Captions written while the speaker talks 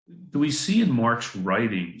do we see in Marx's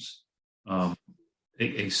writings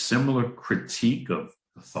a similar critique of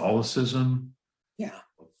Catholicism,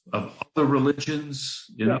 of other religions,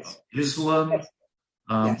 Islam,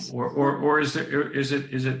 or is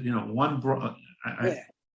it one broad? I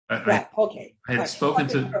had spoken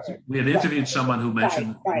to, we had interviewed someone who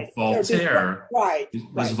mentioned Voltaire.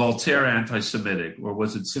 Was Voltaire anti-Semitic, or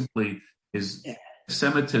was it simply his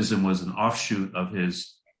Semitism was an offshoot of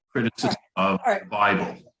his criticism of the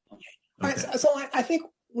Bible? So I think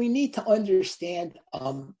we need to understand,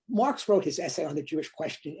 Marx wrote his essay on the Jewish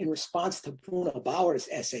question in response to Bruno Bauer's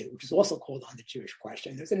essay, which is also called On the Jewish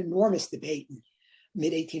Question. There's an enormous debate in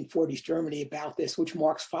mid-1840s Germany about this, which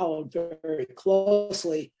Marx followed very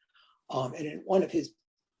closely. And in one of his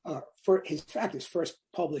first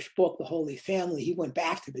published book, The Holy Family, he went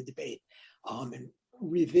back to the debate and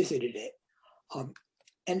revisited it.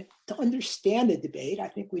 And to understand the debate, I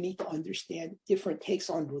think we need to understand different takes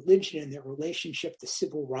on religion and their relationship to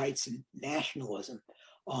civil rights and nationalism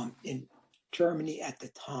in Germany at the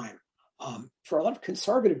time. For a lot of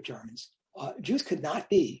conservative Germans, Jews could not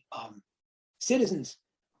be citizens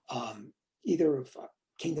either of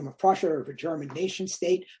Kingdom of Prussia or of a German nation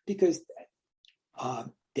state because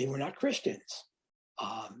they were not Christians.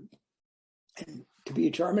 And to be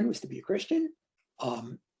a German was to be a Christian.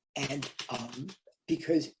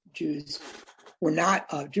 Because Jews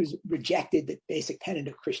rejected the basic tenet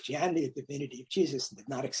of Christianity, the divinity of Jesus, and did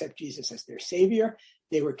not accept Jesus as their savior.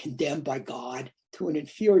 They were condemned by God to an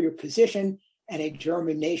inferior position, and a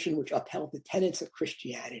German nation which upheld the tenets of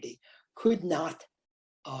Christianity could not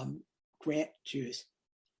grant Jews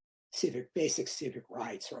basic civic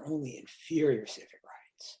rights, or only inferior civic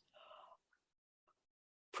rights.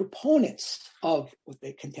 Proponents of what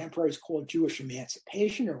the contemporaries call Jewish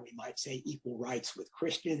emancipation, or we might say equal rights with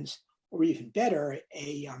Christians, or even better,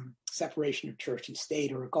 a separation of church and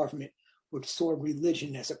state, or a government which saw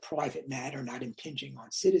religion as a private matter, not impinging on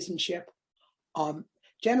citizenship,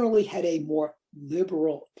 generally had a more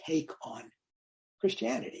liberal take on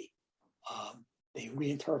Christianity. They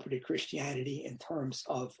reinterpreted Christianity in terms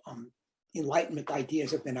of Enlightenment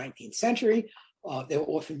ideas of the 19th century. They were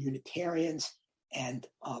often Unitarians and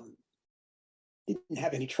didn't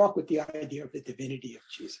have any truck with the idea of the divinity of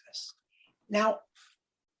Jesus. Now,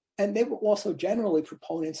 and they were also generally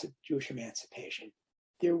proponents of Jewish emancipation.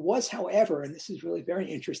 There was, however, and this is really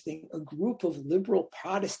very interesting, a group of liberal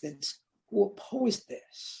Protestants who opposed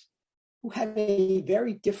this, who had a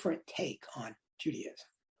very different take on Judaism.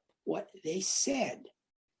 What they said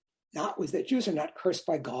was that Jews are not cursed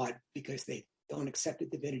by God because they don't accept the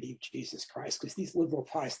divinity of Jesus Christ, because these liberal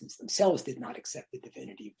Protestants themselves did not accept the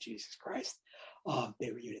divinity of Jesus Christ.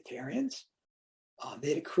 They were Unitarians. They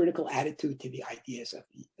had a critical attitude to the ideas of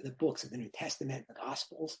the books of the New Testament, the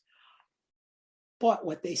Gospels. But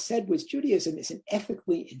what they said was Judaism is an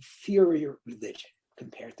ethically inferior religion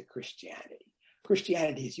compared to Christianity.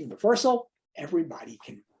 Christianity is universal. Everybody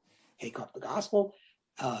can take up the gospel.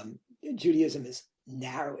 Judaism is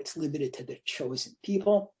narrow. It's limited to the chosen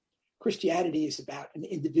people. Christianity is about an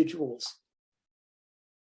individual's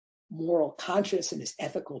moral conscience and his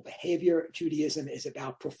ethical behavior. Judaism is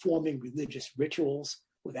about performing religious rituals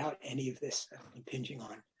without any of this impinging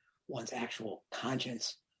on one's actual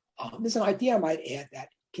conscience. There's an idea, I might add, that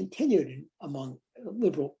continued among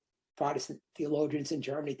liberal Protestant theologians in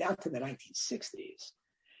Germany down to the 1960s.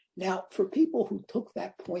 Now, for people who took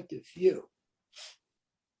that point of view,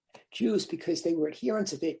 Jews, because they were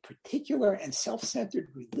adherents of a particular and self-centered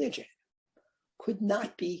religion, could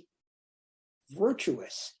not be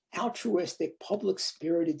virtuous, altruistic,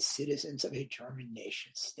 public-spirited citizens of a German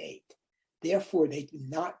nation state. Therefore, they were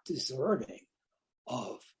not deserving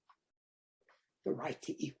of the right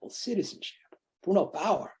to equal citizenship. Bruno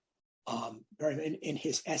Bauer, in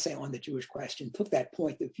his essay on the Jewish question, took that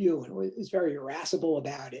point of view and was very irascible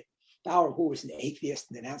about it. Bauer, who was an atheist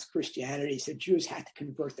and denounced Christianity, said Jews had to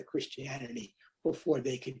convert to Christianity before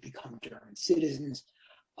they could become German citizens,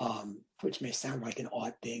 which may sound like an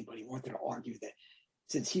odd thing, but he wanted to argue that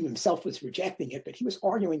since he himself was rejecting it, but he was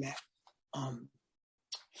arguing that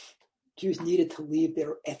Jews needed to leave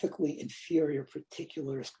their ethically inferior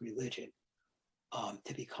particularist religion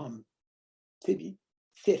to be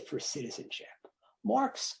fit for citizenship.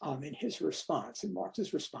 Marx, in his response,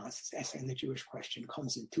 his essay on the Jewish question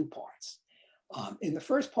comes in two parts. In the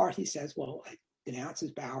first part, he says,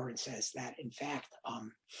 denounces Bauer and says that, in fact,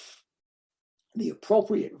 the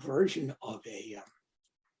appropriate version of a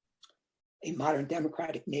modern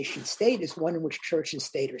democratic nation state is one in which church and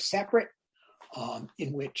state are separate,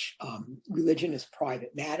 in which religion is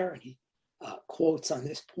private matter. And he quotes on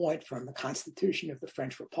this point from the Constitution of the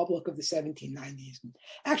French Republic of the 1790s, and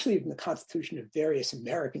actually even the Constitution of various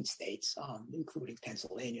American states, including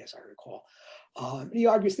Pennsylvania, as I recall. He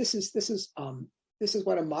argues this is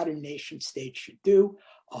what a modern nation state should do.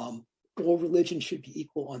 All religions should be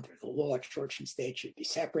equal under the law. Church and state should be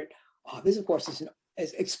separate. This, of course, is an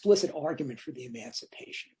explicit argument for the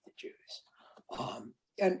emancipation of the Jews.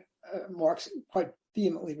 And Marx quite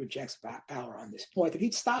vehemently rejects Bauer on this point. If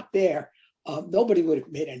he'd stopped there, nobody would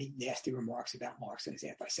have made any nasty remarks about Marx and his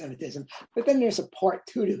anti-Semitism. But then there's a part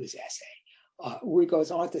 2 to his essay, where he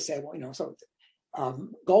goes on to say, well,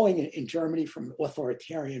 going in Germany from an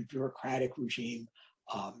authoritarian bureaucratic regime,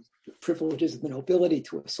 privileges of the nobility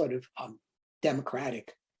to a sort of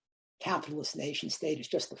democratic capitalist nation state is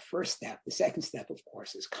just the first step. The second step, of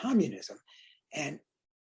course, is communism. And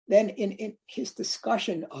then in his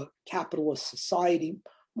discussion of capitalist society,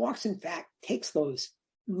 Marx, in fact, takes those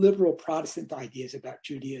liberal Protestant ideas about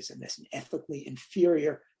Judaism as an ethically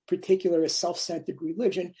inferior, particularist, self-centered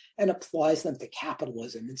religion and applies them to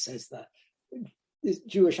capitalism and says this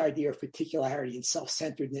Jewish idea of particularity and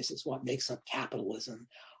self-centeredness is what makes up capitalism.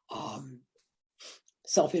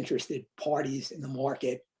 Self-interested parties in the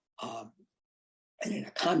market, and in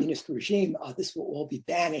a communist regime, this will all be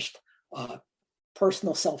banished.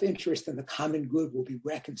 Personal self-interest and the common good will be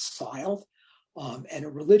reconciled, and a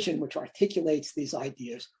religion which articulates these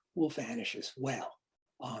ideas will vanish as well.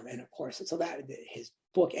 And of course, so that his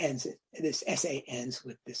book ends, this essay ends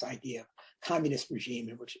with this idea of communist regime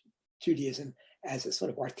in which Judaism as a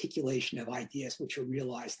sort of articulation of ideas which are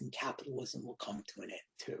realized in capitalism will come to an end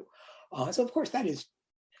too. So of course that is,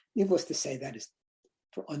 needless to say, that is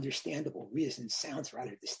for understandable reasons, sounds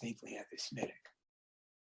rather distinctly anti-Semitic.